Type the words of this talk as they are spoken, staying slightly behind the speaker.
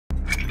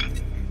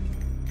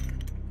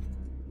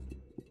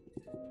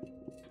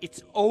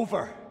It's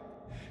over.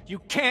 You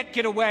can't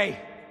get away.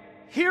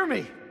 Hear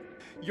me.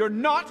 You're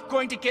not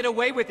going to get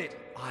away with it.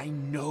 I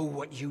know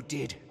what you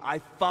did. I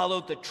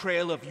followed the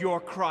trail of your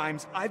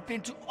crimes. I've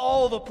been to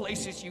all the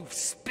places you've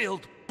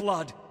spilled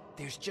blood.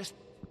 There's just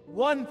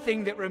one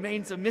thing that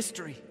remains a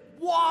mystery.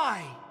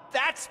 Why?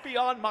 That's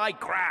beyond my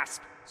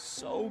grasp.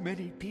 So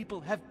many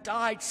people have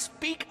died.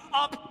 Speak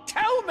up.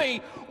 Tell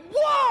me.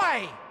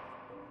 Why?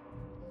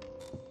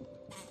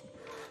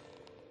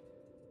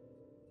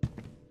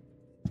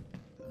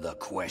 The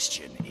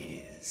question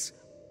is,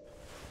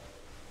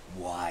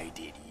 why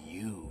did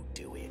you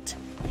do it?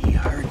 He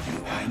heard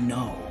you, I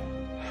know.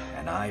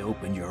 And I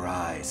opened your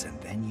eyes, and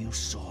then you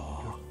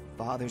saw your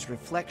father's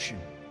reflection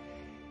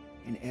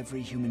in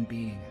every human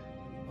being.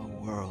 A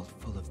world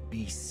full of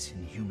beasts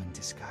in human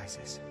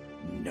disguises.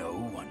 No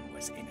one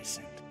was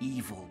innocent.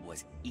 Evil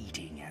was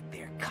eating at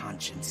their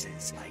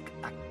consciences like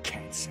a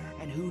cancer.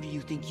 And who do you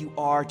think you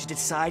are to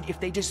decide if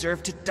they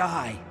deserve to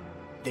die?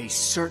 They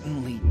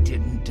certainly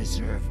didn't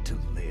deserve to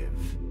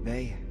live.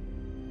 They...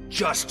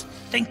 Just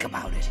think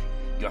about it.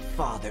 Your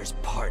father's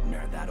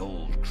partner, that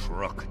old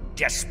crook,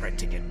 desperate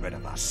to get rid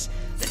of us.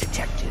 The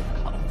detective,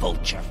 a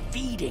vulture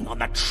feeding on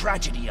the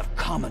tragedy of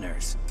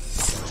commoners.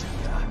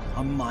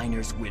 A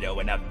miner's widow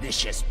and a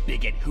vicious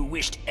bigot who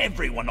wished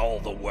everyone all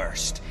the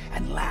worst.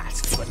 And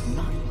last but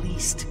not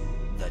least,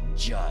 the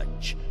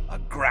judge, a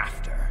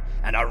grafter,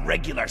 and a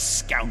regular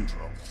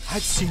scoundrel.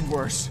 I've seen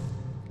worse.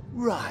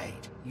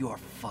 Right, your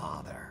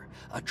father,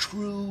 a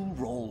true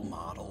role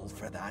model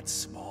for that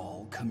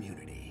small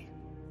community.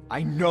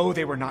 I know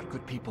they were not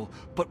good people,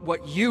 but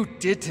what you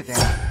did to them...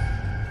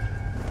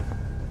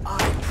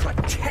 I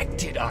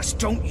protected us,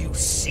 don't you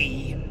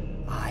see?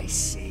 I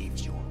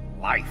saved your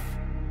life.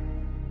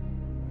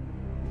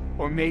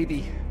 Or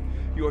maybe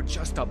you're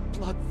just a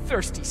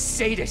bloodthirsty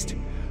sadist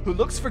who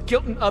looks for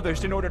guilt in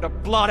others in order to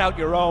blot out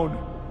your own.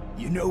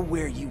 You know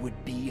where you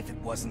would be if it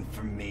wasn't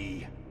for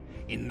me?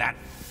 In that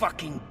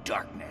fucking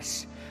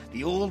darkness.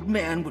 The old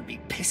man would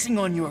be pissing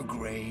on your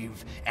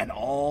grave, and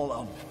all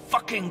of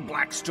fucking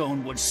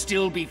Blackstone would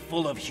still be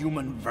full of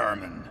human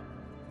vermin.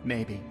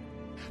 Maybe.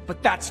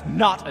 But that's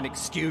not an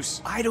excuse.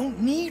 I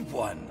don't need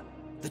one.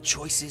 The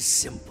choice is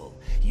simple.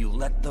 You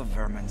let the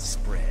vermin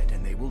spread,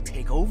 and they will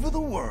take over the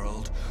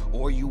world,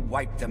 or you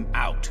wipe them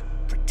out,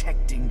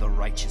 protecting the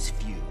righteous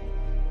few.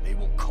 They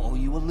will call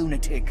you a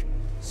lunatic.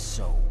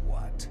 So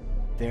what?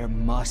 There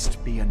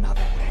must be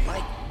another way.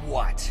 Like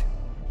what?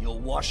 You'll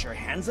wash your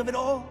hands of it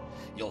all?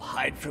 You'll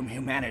hide from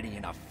humanity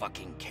in a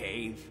fucking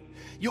cave?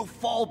 You'll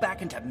fall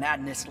back into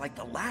madness like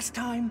the last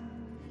time?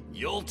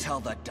 You'll tell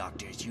the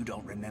doctors you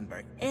don't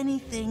remember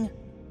anything?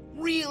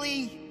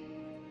 Really?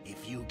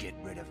 If you get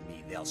rid of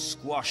me, they'll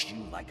squash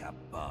you like a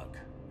bug.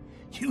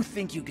 You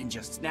think you can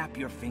just snap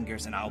your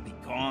fingers and I'll be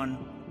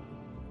gone?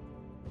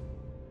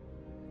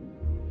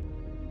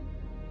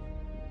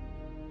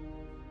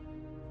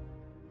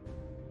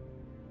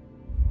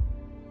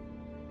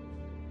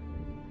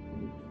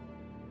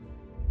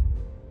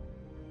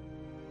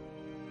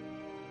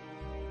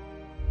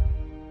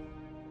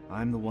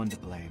 I'm the one to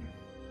blame.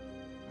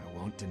 I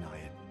won't deny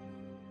it.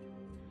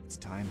 It's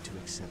time to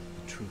accept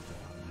the truth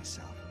about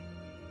myself.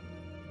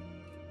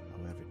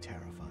 However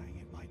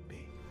terrifying it might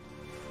be.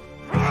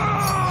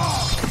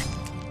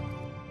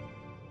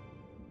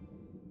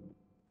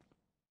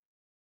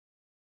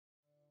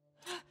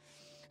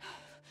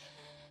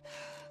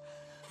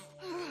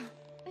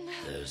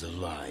 There's a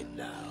line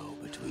now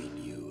between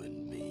you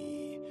and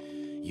me.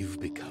 You've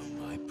become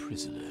my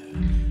prisoner,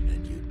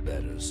 and you'd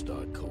better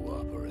start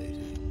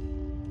cooperating.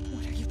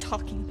 What are you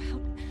talking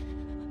about?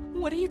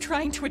 What are you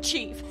trying to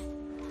achieve?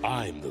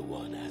 I'm the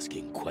one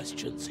asking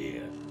questions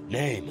here.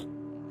 Name.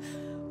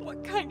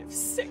 What kind of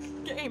sick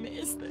game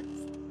is this?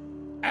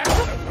 Answer,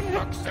 for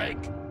fuck's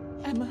sake!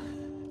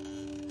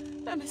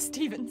 Emma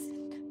Stevens.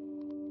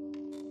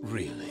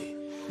 Really?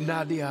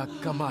 Nadia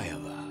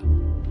Kamayeva.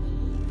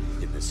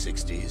 In the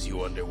 60s,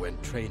 you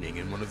underwent training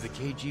in one of the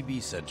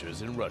KGB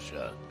centers in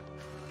Russia.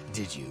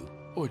 Did you,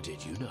 or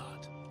did you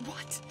not?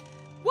 What?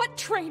 What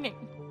training?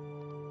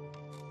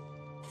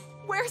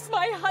 Where's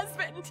my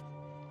husband?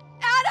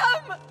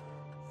 Adam!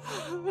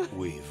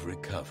 We've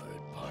recovered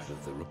part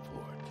of the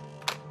report.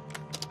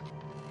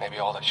 Maybe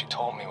all that she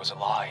told me was a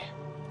lie.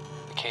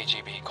 The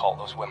KGB called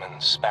those women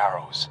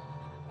sparrows.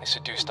 They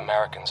seduced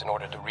Americans in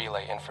order to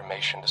relay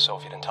information to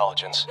Soviet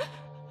intelligence.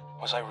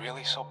 Was I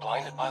really so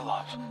blinded by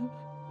love?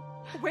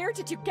 Where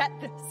did you get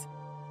this?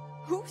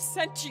 Who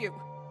sent you?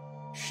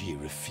 She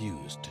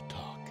refused to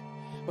talk,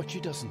 but she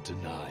doesn't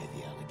deny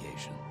the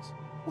allegations.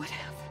 What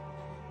have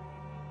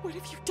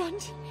you done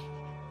to me?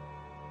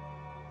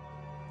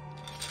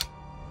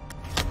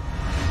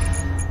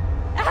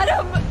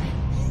 Adam!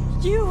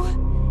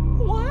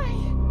 Why?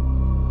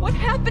 What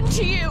happened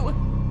to you?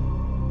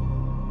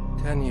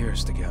 10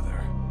 years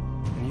together,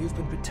 and you've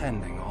been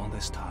pretending all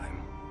this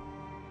time.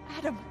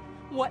 Adam,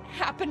 what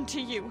happened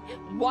to you?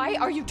 Why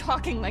are you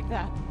talking like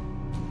that?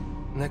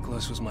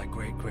 Nicholas was my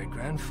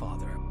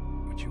great-great-grandfather.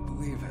 Would you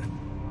believe it?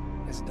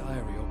 His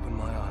diary opened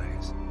my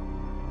eyes.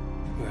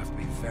 You have to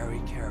be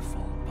very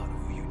careful about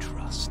who you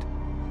trust.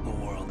 The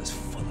world is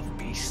full of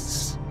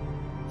beasts.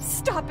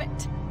 Stop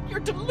it! You're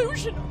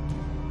delusional!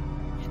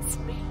 It's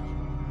me.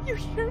 You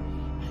hear me?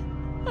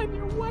 I'm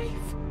your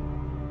wife.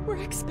 We're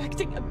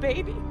expecting a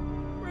baby.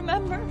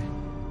 Remember?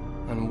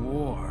 And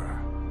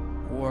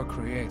war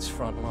creates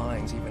front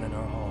lines even in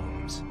our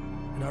homes,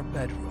 in our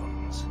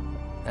bedrooms.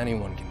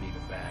 Anyone can be the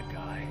bad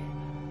guy.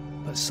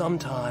 But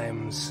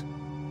sometimes...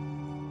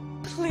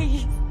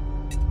 Please.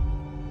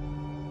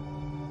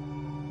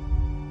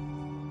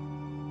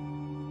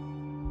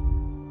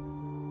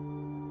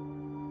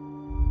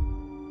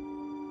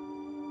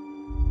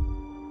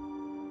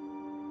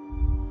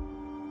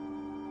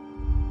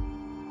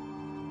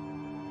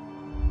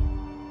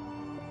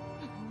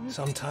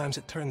 Sometimes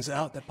it turns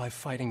out that by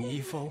fighting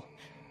evil,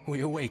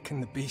 we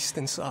awaken the beast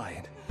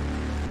inside.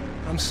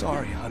 I'm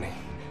sorry, honey.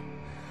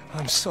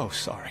 I'm so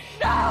sorry.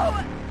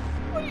 No!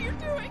 What are you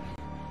doing?